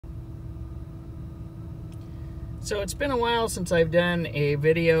So it's been a while since I've done a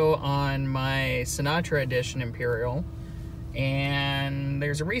video on my Sinatra edition Imperial, and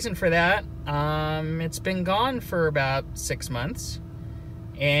there's a reason for that. It's been gone for about 6 months,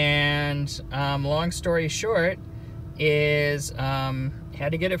 and long story short is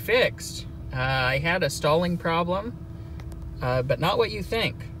had to get it fixed. I had a stalling problem, but not what you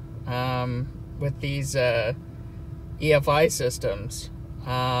think with these EFI systems.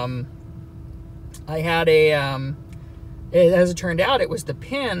 I had as it turned out, it was the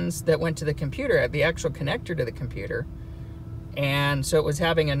pins that went to the computer, the actual connector to the computer. And so it was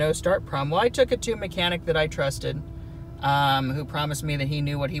having a no start problem. Well, I took it to a mechanic that I trusted, who promised me that he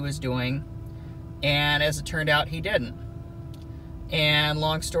knew what he was doing. And as it turned out, he didn't. And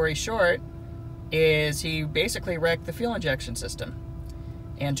long story short is he basically wrecked the fuel injection system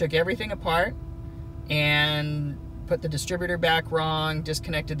and took everything apart and put the distributor back wrong,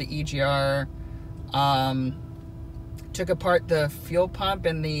 disconnected the EGR, took apart the fuel pump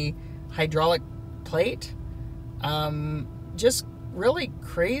and the hydraulic plate. Just really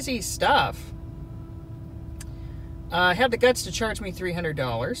crazy stuff. Had the guts to charge me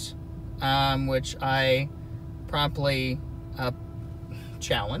 $300, which I promptly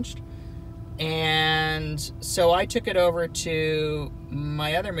challenged. And so I took it over to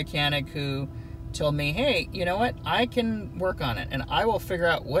my other mechanic, who told me, hey, you know what, I can work on it and I will figure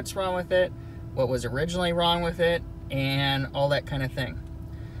out what's wrong with it, what was originally wrong with it, and all that kind of thing.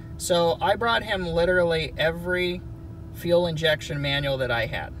 So I brought him literally every fuel injection manual that I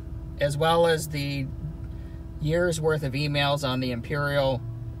had, as well as the years worth of emails on the Imperial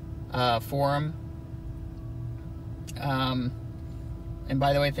forum. And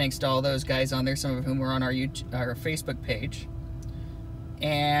by the way, thanks to all those guys on there, some of whom were on our Facebook page,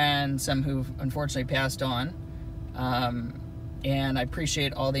 and some who've unfortunately passed on. And I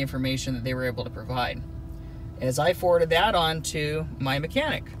appreciate all the information that they were able to provide, as I forwarded that on to my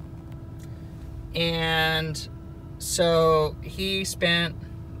mechanic. And so he spent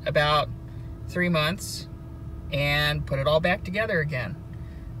about 3 months and put it all back together again,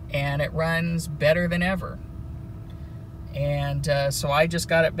 and it runs better than ever. And so I just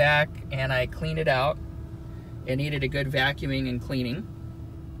got it back and I cleaned it out. It needed a good vacuuming and cleaning,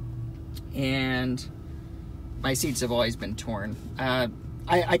 and my seats have always been torn.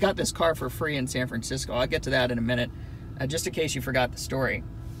 I got this car for free in San Francisco. I'll get to that in a minute, just in case you forgot the story.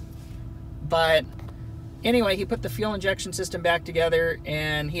 But anyway, he put the fuel injection system back together,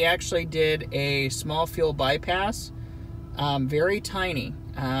 and he actually did a small fuel bypass, very tiny.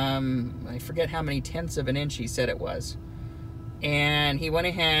 I forget how many tenths of an inch he said it was. And he went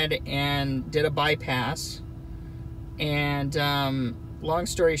ahead and did a bypass. And long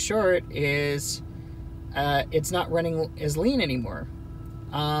story short is it's not running as lean anymore.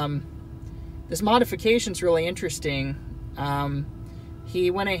 This modification's really interesting.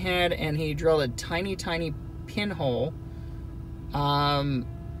 He went ahead and he drilled a tiny pinhole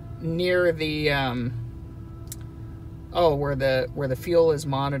near the where the fuel is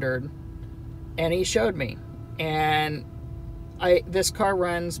monitored, and he showed me, and this car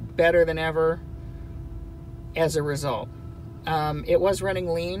runs better than ever as a result. It was running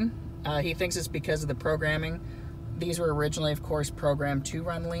lean. He thinks it's because of the programming. These were originally, of course, programmed to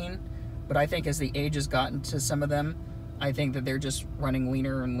run lean, but I think as the age has gotten to some of them, I think that they're just running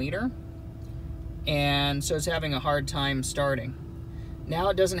leaner and leaner. And so it's having a hard time starting. Now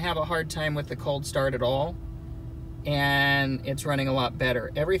it doesn't have a hard time with the cold start at all, and it's running a lot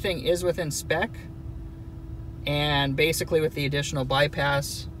better. Everything is within spec, and basically with the additional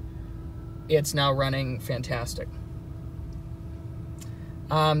bypass, it's now running fantastic.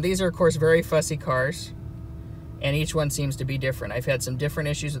 These are, of course, very fussy cars, and each one seems to be different. I've had some different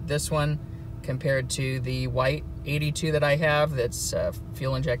issues with this one compared to the white 82 that I have that's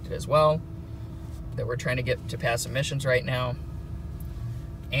fuel injected as well, that we're trying to get to pass emissions right now.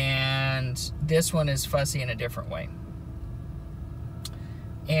 And this one is fussy in a different way.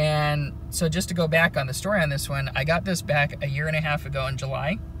 And so just to go back on the story on this one, I got this back 1.5 years ago in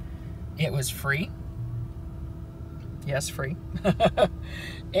July. It was free. Yes, free.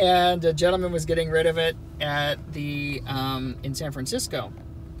 And a gentleman was getting rid of it at the in San Francisco.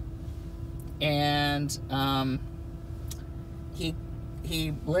 And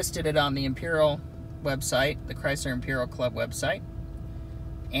he listed it on the Imperial website, the Chrysler Imperial Club website.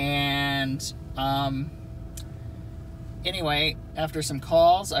 And anyway, after some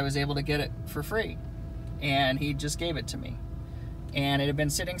calls, I was able to get it for free, and he just gave it to me. And it had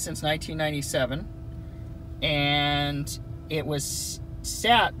been sitting since 1997, and it was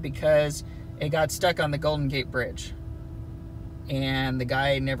sat because it got stuck on the Golden Gate Bridge. and the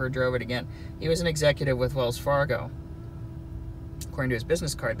guy never drove it again. He was an executive with Wells Fargo, according to his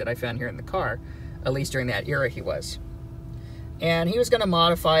business card that I found here in the car. At least during that era he was. And he was going to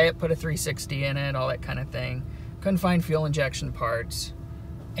modify it, put a 360 in it, all that kind of thing. Couldn't find fuel injection parts.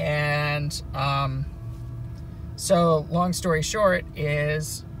 And so long story short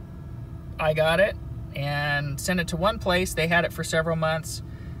is I got it and sent it to one place. They had it for several months,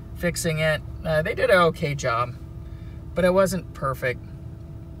 fixing it. They did an okay job, but it wasn't perfect.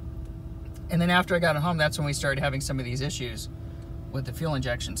 And then after I got it home, that's when we started having some of these issues with the fuel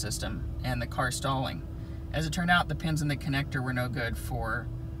injection system and the car stalling. As it turned out, the pins in the connector were no good for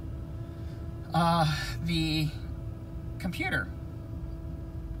the computer.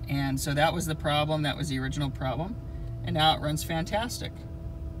 And so that was the problem. That was the original problem. And now it runs fantastic.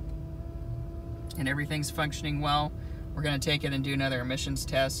 And everything's functioning well. We're going to take it and do another emissions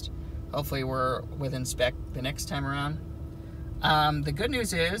test. Hopefully we're within spec the next time around. The good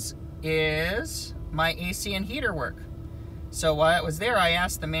news is my AC and heater work. So while it was there, I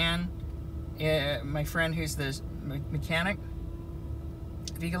asked the man, my friend who's the mechanic,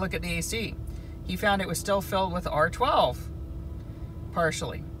 if he could look at the AC. He found it was still filled with R12,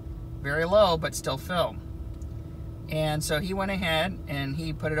 partially. Very low, but still filled. And so he went ahead and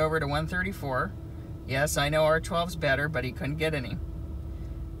he put it over to 134. Yes, I know R12's better, but he couldn't get any.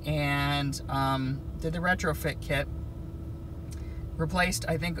 And did the retrofit kit. Replaced,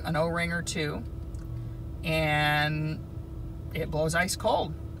 I think, an O-ring or two. And it blows ice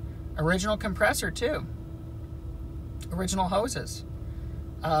cold. Original compressor too. Original hoses,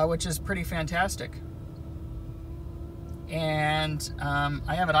 which is pretty fantastic. And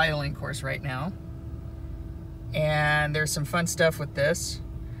I have an idling course right now. And there's some fun stuff with this.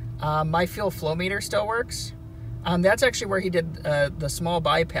 My fuel flow meter still works. That's actually where he did the small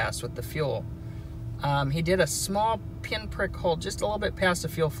bypass with the fuel. He did a small pinprick hole just a little bit past the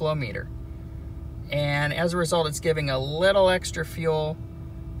fuel flow meter. And as a result, it's giving a little extra fuel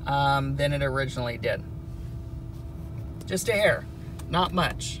than it originally did. Just a hair, not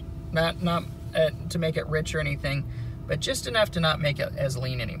much. Not to make it rich or anything, but just enough to not make it as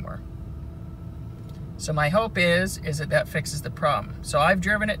lean anymore. So my hope is that fixes the problem. So I've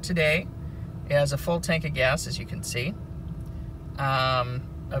driven it today. It has a full tank of gas, as you can see,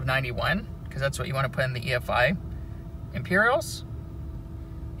 of 91, because that's what you want to put in the EFI Imperials.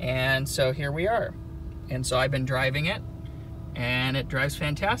 And so here we are. And so I've been driving it, and it drives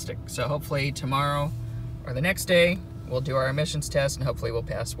fantastic. So hopefully tomorrow or the next day, we'll do our emissions test, and hopefully we'll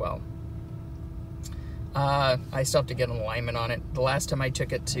pass well. I still have to get an alignment on it. The last time I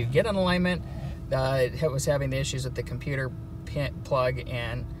took it to get an alignment, it was having the issues with the computer plug,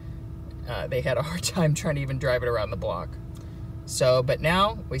 and they had a hard time trying to even drive it around the block. So, but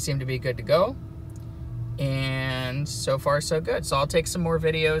now we seem to be good to go, and so far so good. So I'll take some more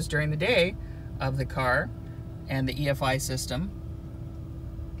videos during the day of the car and the EFI system,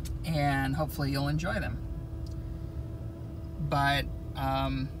 and hopefully you'll enjoy them. But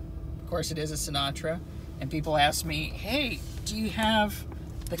of course it is a Sinatra, and people ask me, hey, do you have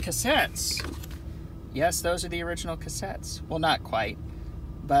the cassettes? Yes, those are the original cassettes. Well, not quite,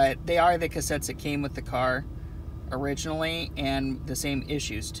 but they are the cassettes that came with the car originally, and the same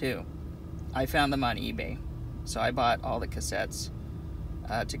issues too. I found them on eBay, so I bought all the cassettes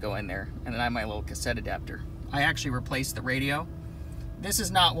to go in there, and then I have my little cassette adapter. I actually replaced the radio. This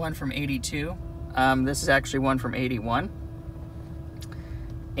is not one from 82. This is actually one from 81.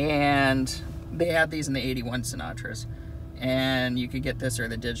 And they had these in the 81 Sinatras, and you could get this or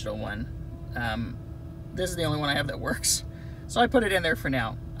the digital one. This is the only one I have that works, so I put it in there for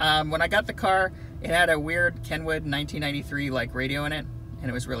now. When I got the car, it had a weird Kenwood 1993 like radio in it, and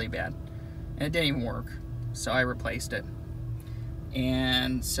it was really bad, and it didn't even work, so I replaced it.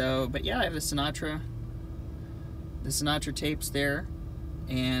 And so, but yeah, I have the Sinatra tapes there,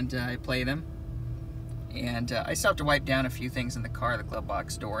 and I play them. And I still have to wipe down a few things in the car, the glove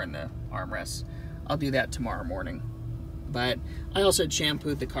box door and the armrests. I'll do that tomorrow morning. But I also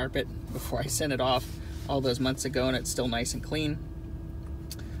shampooed the carpet before I sent it off all those months ago, and it's still nice and clean.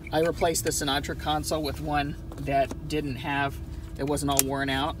 I replaced the Sinatra console with one that wasn't all worn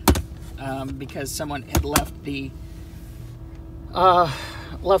out, because someone had left the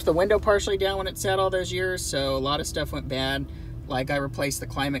window partially down when it sat all those years, so a lot of stuff went bad. Like I replaced the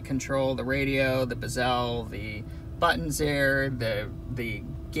climate control, the radio, the bezel, the buttons there, the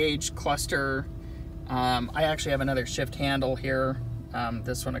gauge cluster. I actually have another shift handle here.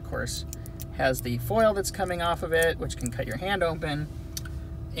 This one, of course, has the foil that's coming off of it, which can cut your hand open.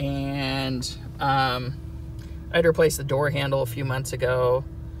 And I had to replace the door handle a few months ago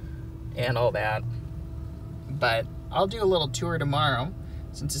and all that. But I'll do a little tour tomorrow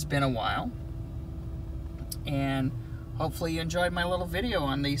since it's been a while. And hopefully you enjoyed my little video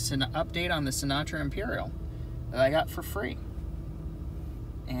on the update on the Sinatra Imperial that I got for free.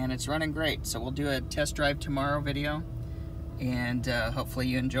 And it's running great. So we'll do a test drive tomorrow video, and hopefully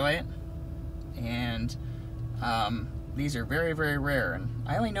you enjoy it. And these are very, very rare. And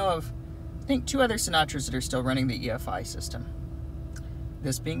I only know of, I think, 2 other Sinatras that are still running the EFI system.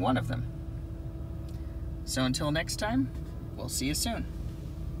 This being one of them. So until next time, we'll see you soon.